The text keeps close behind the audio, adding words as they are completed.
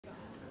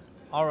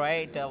All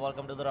right,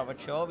 welcome to the Ravit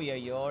Show. We are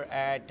here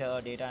at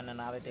Data and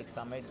Analytics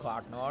Summit,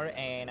 Gartner,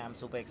 and I'm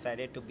super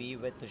excited to be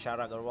with Tushar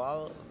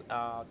Agrawal.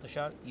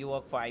 Tushar, you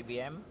work for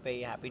IBM.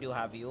 Very happy to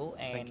have you,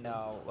 Thank and you.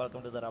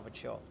 welcome to the Ravit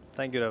Show.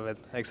 Thank you, Ravit.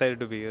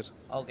 Excited to be here.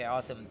 Okay,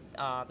 awesome.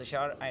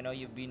 Tushar, I know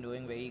you've been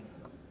doing very,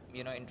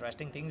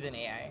 interesting things in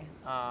AI.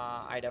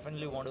 I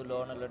definitely want to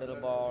learn a little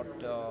about,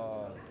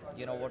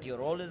 what your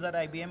role is at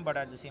IBM, but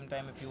at the same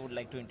time, if you would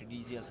like to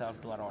introduce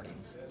yourself to our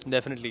audience.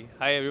 Definitely.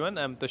 Hi, everyone.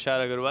 I'm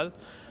Tushar Agrawal.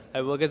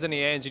 I work as an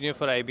AI engineer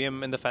for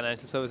IBM in the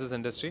financial services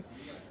industry.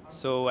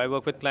 So I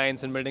work with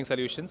clients in building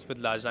solutions with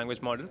large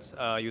language models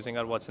using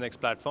our What's Next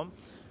platform.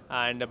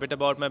 And a bit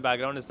about my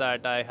background is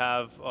that I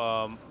have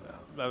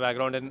my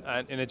background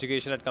in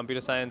education at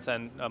computer science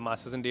and a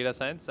master's in data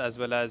science, as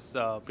well as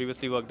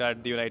previously worked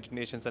at the United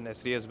Nations and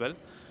SRE as well,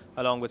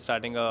 along with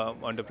starting a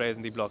enterprise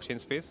in the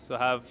blockchain space. So I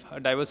have a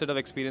diverse set of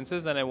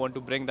experiences, and I want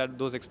to bring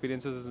those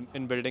experiences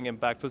in building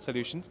impactful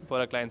solutions for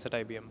our clients at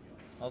IBM.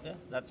 Okay,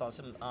 that's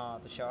awesome.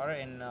 Tushar,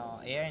 in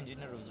AI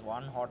engineer was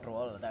one hot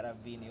role that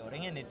I've been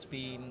hearing, and it's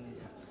been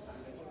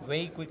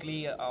very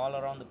quickly all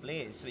around the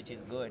place, which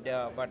is good.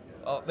 But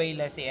very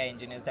less AI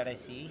engineers that I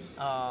see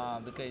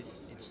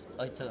because it's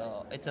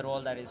a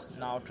role that is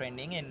now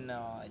trending and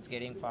it's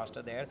getting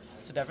faster there.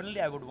 So definitely,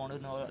 I would want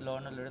to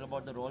learn a little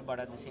about the role, but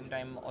at the same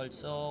time,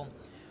 also.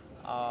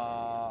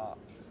 Uh,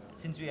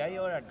 since we are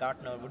here at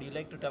Gartner, would you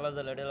like to tell us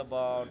a little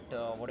about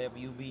what have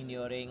you been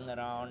hearing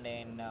around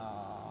and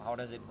how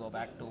does it go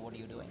back to what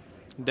you're doing?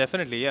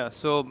 Definitely, yeah.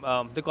 So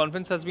the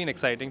conference has been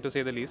exciting to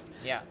say the least.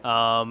 Yeah.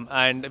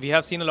 And we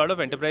have seen a lot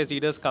of enterprise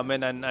leaders come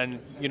in, and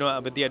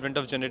with the advent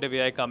of generative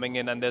AI coming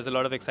in, and there's a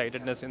lot of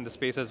excitedness in the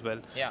space as well.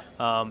 Yeah.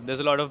 There's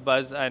a lot of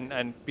buzz,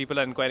 and people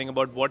are inquiring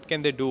about what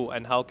can they do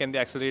and how can they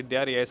accelerate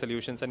their AI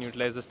solutions and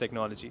utilize this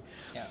technology.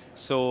 Yeah.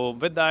 So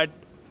with that,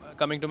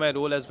 coming to my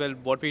role as well,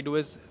 what we do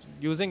is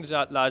using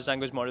large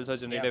language models or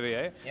generative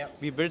AI,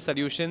 we build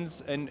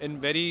solutions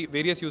in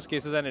various use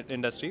cases and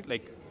industry,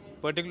 like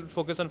particular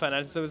focus on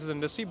financial services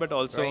industry, but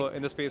also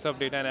in the space of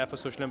data and AI for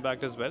social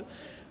impact as well.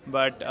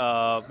 But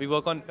we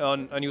work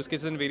on use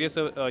cases in various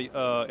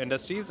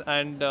industries,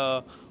 and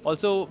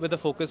also with a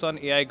focus on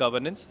AI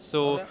governance.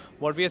 So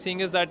what we are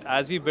seeing is that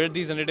as we build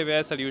these generative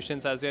AI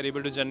solutions, as they are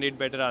able to generate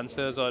better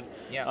answers or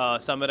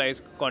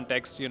summarize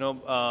context, we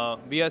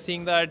are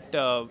seeing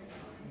that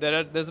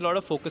there's a lot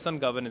of focus on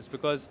governance,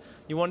 because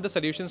you want the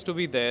solutions to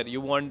be there. You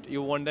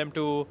want them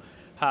to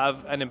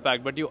have an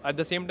impact, but at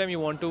the same time you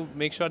want to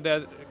make sure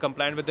they're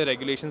compliant with the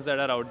regulations that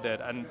are out there.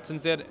 And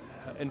since they're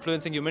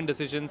influencing human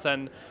decisions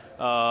and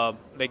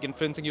like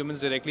influencing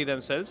humans directly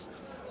themselves,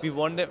 we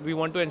want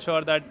to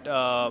ensure that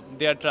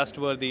they are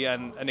trustworthy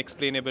and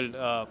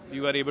explainable.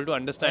 You are able to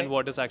understand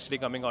what is actually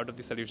coming out of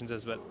the solutions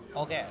as well.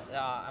 Okay,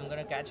 I'm going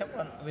to catch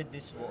up with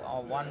this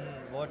one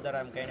word that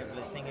I'm kind of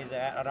listening is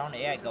around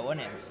AI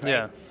governance. Right?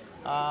 Yeah.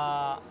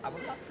 I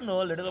would love to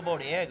know a little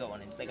about AI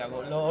governance. Like I've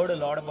heard a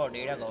lot about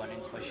data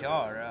governance for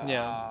sure.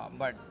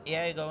 But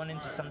AI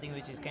governance is something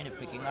which is kind of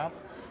picking up,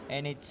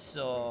 and it's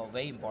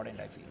very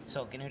important, I feel.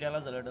 So can you tell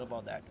us a little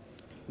about that?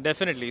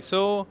 Definitely.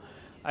 So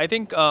I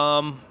think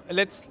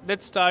let's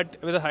start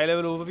with a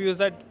high-level overview. Is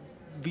that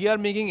we are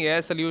making AI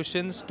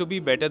solutions to be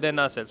better than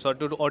ourselves, or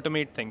to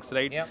automate things,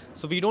 right? Yep.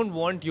 So we don't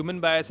want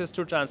human biases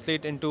to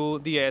translate into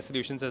the AI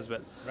solutions as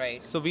well.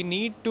 Right. So we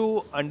need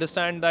to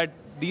understand that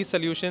these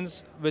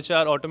solutions, which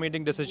are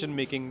automating decision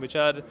making, which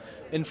are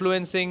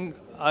influencing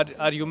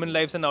our human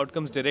lives and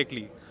outcomes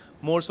directly,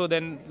 more so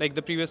than like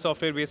the previous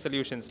software-based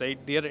solutions, right?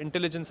 They are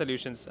intelligent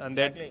solutions, and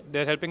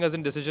they're helping us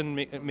in decision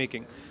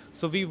making.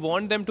 So we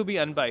want them to be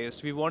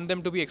unbiased, we want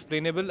them to be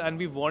explainable, and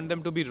we want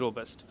them to be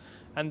robust.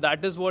 And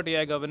that is what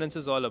AI governance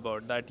is all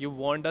about, that you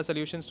want our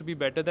solutions to be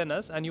better than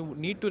us, and you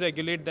need to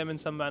regulate them in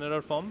some manner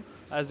or form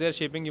as they are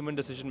shaping human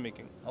decision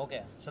making.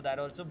 Okay, so that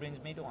also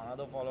brings me to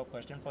another follow-up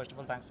question. First of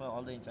all, thanks for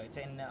all the insights.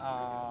 And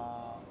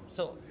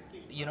so,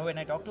 when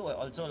I talk to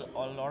also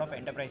a lot of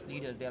enterprise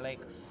leaders, they're like,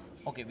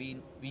 okay,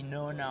 we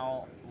know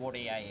now what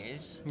AI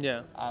is.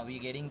 Yeah. We're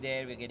getting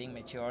there, we're getting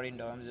mature in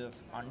terms of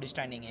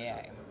understanding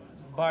AI.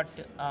 But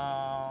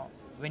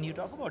when you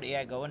talk about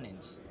AI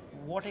governance,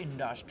 what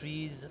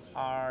industries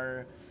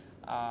are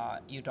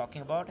you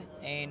talking about?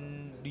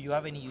 And do you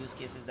have any use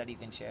cases that you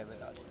can share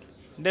with us?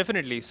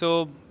 Definitely.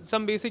 So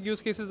some basic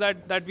use cases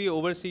that we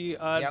oversee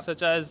are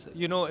such as,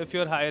 if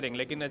you're hiring,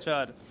 like in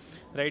HR,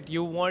 right?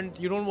 You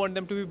don't want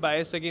them to be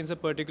biased against a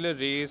particular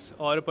race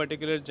or a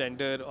particular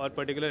gender or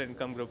particular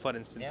income group, for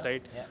instance,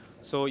 right? Yeah.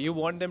 So you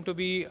want them to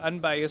be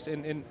unbiased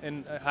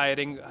in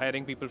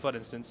hiring people, for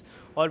instance.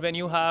 Or when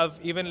you have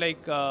even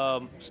like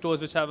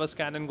stores which have a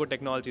scan and go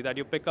technology, that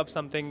you pick up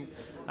something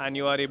and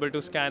you are able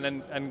to scan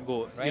and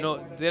go.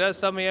 Right. There are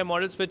some AI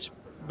models which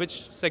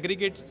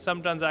segregate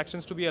some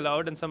transactions to be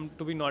allowed and some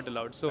to be not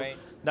allowed. So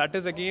that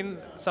is again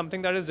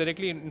something that is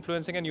directly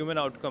influencing a human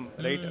outcome,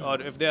 right? Or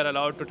if they are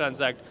allowed to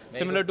transact,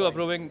 similar to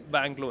approving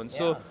bank loans.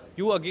 So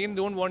you again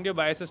don't want your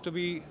biases to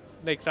be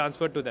like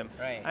transferred to them.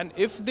 Right. And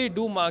if they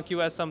do mark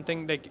you as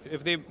something, like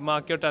if they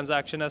mark your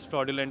transaction as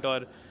fraudulent,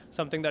 or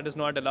something that is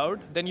not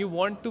allowed, then you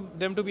want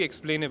them to be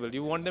explainable.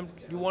 You want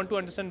to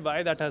understand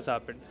why that has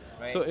happened.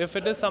 Right. So if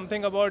it is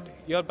something about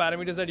your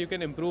parameters that you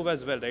can improve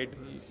as well, right?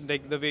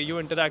 Like the way you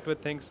interact with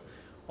things,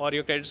 or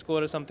your credit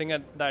score or something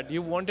that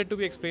you want it to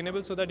be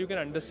explainable, so that you can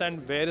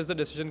understand where is the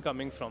decision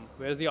coming from,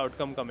 where is the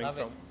outcome coming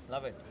from.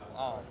 Love it.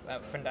 Oh,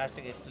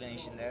 fantastic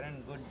explanation there,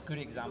 and good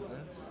example.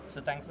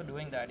 So thanks for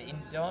doing that. In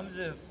terms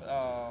of,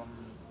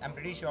 I'm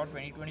pretty sure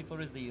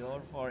 2024 is the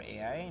year for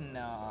AI, and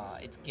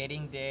it's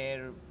getting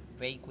there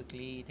very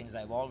quickly. Things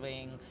are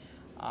evolving.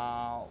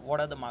 What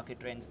are the market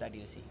trends that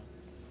you see?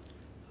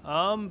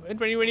 In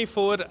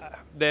 2024,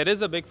 there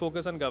is a big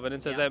focus on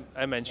governance, as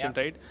I mentioned,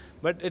 right?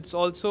 But it's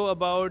also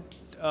about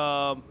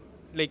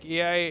like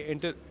AI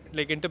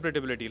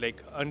interpretability,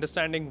 like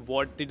understanding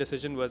what the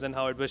decision was and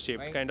how it was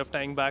shaped, kind of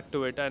tying back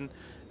to it, and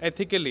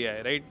ethical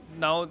AI, right?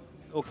 Now,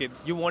 okay,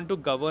 you want to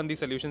govern the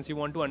solutions, you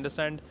want to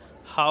understand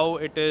how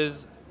it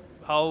is,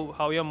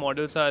 how your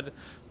models are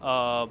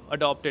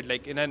adopted,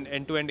 like in an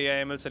end-to-end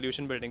AI/ML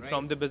solution building,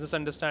 from the business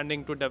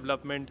understanding to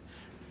development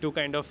to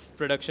kind of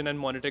production and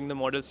monitoring the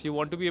models. You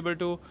want to be able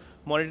to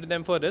monitor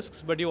them for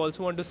risks, but you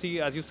also want to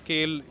see, as you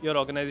scale your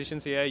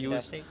organization's AI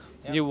use,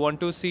 you want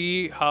to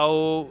see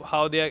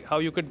how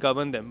you could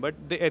govern them, but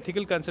the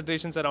ethical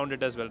considerations around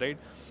it as well, right?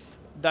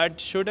 That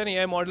should an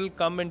AI model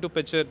come into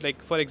picture, like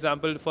for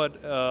example, for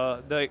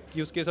the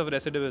use case of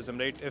recidivism,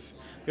 right? If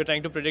you're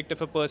trying to predict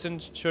if a person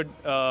should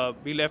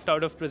be left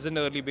out of prison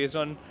early based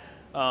on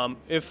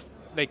if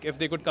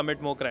they could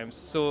commit more crimes.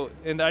 So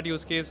in that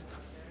use case,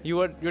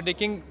 you're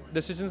taking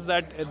decisions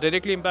that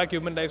directly impact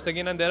human lives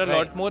again, and there are a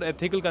lot more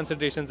ethical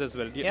considerations as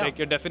well. Like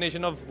your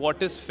definition of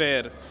what is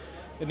fair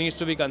needs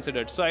to be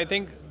considered. So I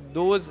think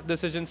those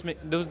decisions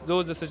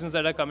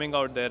that are coming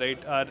out there,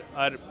 right,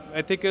 are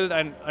ethical,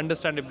 and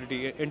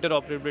understandability,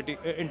 interoperability,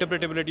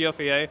 interpretability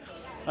of AI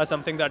are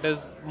something that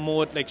is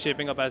more like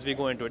shaping up as we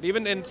go into it.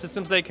 Even in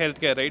systems like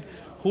healthcare, right,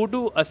 who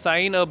to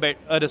assign a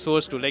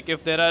resource to? Like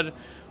if there are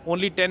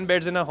only 10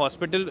 beds in a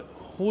hospital,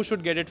 who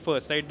should get it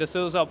first, right?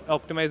 Resource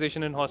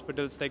optimization in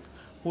hospitals, like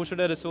who should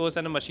a resource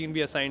and a machine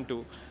be assigned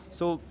to?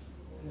 So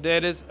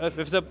there is,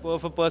 if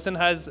a person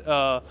has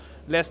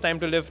less time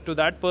to live, to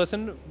that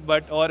person,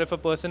 or if a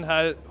person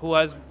who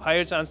has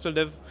higher chance to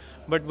live,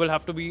 but will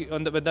have to be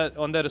on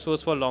the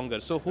resource for longer.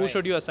 So who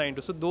should you assign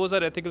to? So those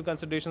are ethical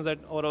considerations that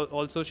are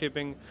also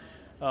shaping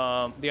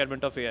the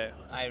advent of AI.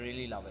 I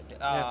really love it.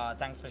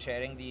 Thanks for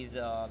sharing these,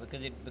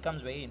 because it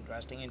becomes very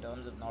interesting in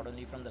terms of not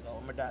only from the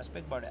government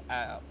aspect, but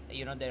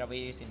there are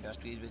various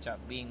industries which are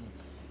being,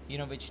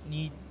 which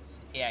needs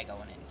AI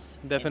governance.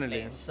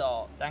 Definitely.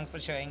 So thanks for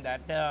sharing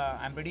that.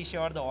 I'm pretty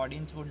sure the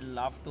audience would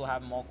love to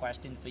have more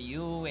questions for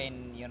you,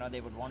 and they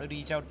would want to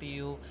reach out to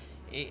you.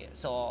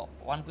 So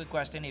one quick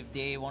question: if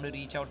they want to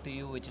reach out to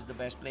you, which is the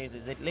best place?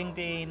 Is it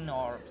LinkedIn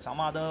or some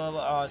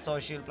other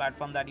social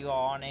platform that you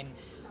are on? And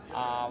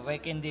where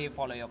can they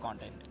follow your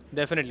content?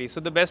 Definitely. So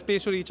the best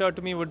place to reach out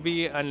to me would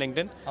be on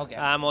LinkedIn. Okay.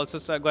 I'm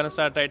also going to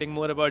start writing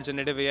more about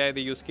generative AI,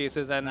 the use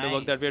cases, and the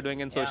work that we're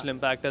doing in social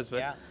impact as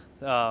well.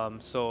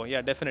 So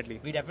yeah, definitely.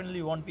 We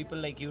definitely want people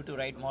like you to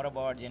write more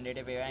about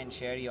generative AI and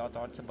share your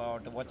thoughts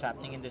about what's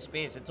happening in this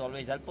space. It's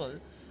always helpful.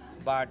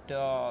 But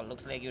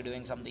looks like you're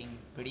doing something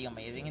pretty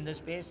amazing in this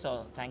space.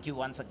 So thank you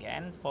once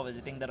again for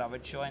visiting the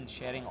Ravit Show and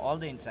sharing all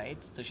the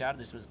insights. Tushar,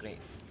 this was great.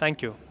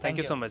 Thank you. Thank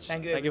you so much.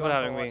 Thank you for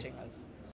having me. Watching us.